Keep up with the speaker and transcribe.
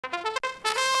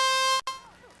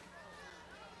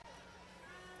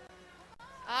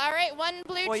right, one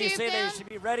blue Before tube you say down. they should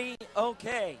be ready,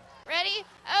 okay. Ready?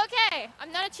 Okay.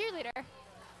 I'm not a cheerleader.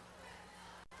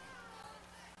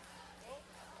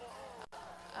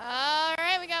 All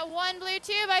right, we got one blue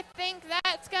tube. I think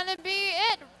that's going to be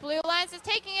it. Blue Alliance is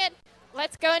taking it.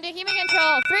 Let's go into human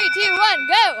control. 3, 2, 1,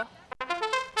 go.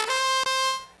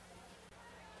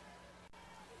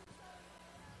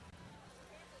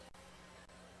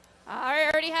 All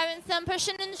right, already having some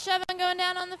pushing and shoving going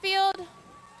down on the field.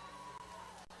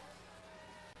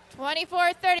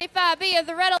 24-35 B of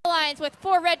the Red Alliance with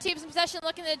 4 red tubes in possession,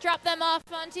 looking to drop them off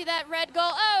onto that red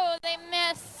goal. Oh, they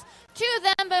miss 2 of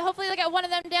them, but hopefully they got one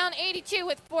of them down. 82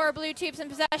 with 4 blue tubes in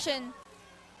possession.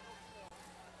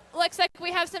 Looks like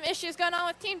we have some issues going on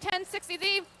with Team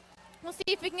 1060D. We'll see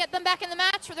if we can get them back in the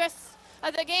match for the rest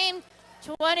of the game.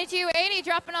 22-80,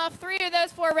 dropping off 3 of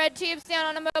those 4 red tubes down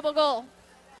on a mobile goal.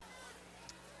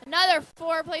 Another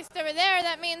 4 placed over there.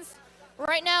 That means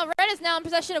right now red is now in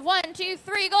possession of 1, 2,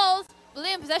 3 goals.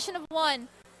 Blue in possession of 1.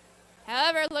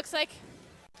 However, it looks like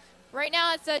right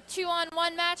now it's a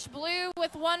 2-on-1 match. Blue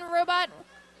with 1 robot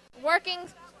working.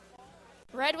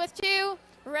 Red with 2.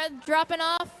 Red dropping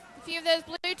off a few of those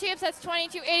blue tubes. That's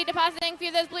 22-80 depositing a few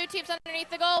of those blue tubes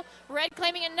underneath the goal. Red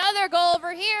claiming another goal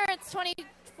over here. It's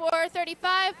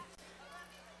 24-35.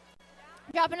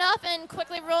 Dropping off and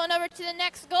quickly rolling over to the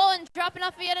next goal and dropping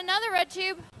off yet another red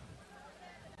tube.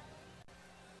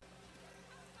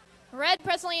 Red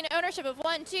presently in ownership of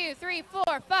 1, 2, 3, 4,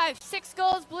 5, 6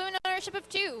 goals. Blue in ownership of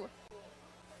 2.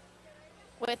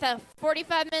 With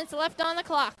 45 minutes left on the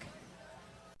clock.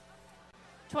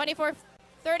 24-35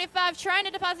 trying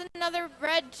to deposit another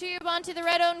red tube onto the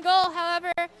red own goal.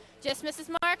 However, just misses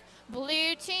mark.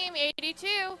 Blue team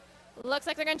 82. Looks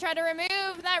like they're going to try to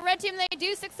remove that red team. They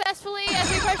do successfully as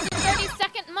we approach the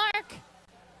 30-second mark.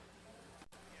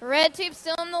 Red team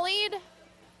still in the lead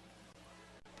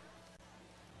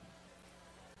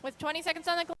with 20 seconds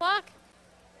on the clock.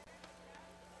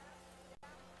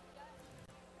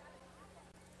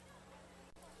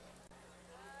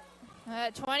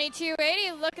 At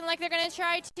 22-80, looking like they're going to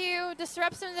try to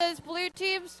disrupt some of those blue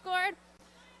tubes scored.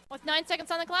 With 9 seconds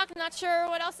on the clock, I'm not sure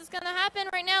what else is going to happen.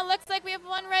 Right now, looks like we have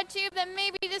 1 red tube that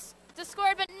maybe just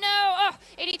scored, but no. Oh,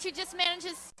 82 just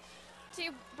manages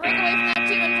to break away from that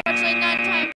tube and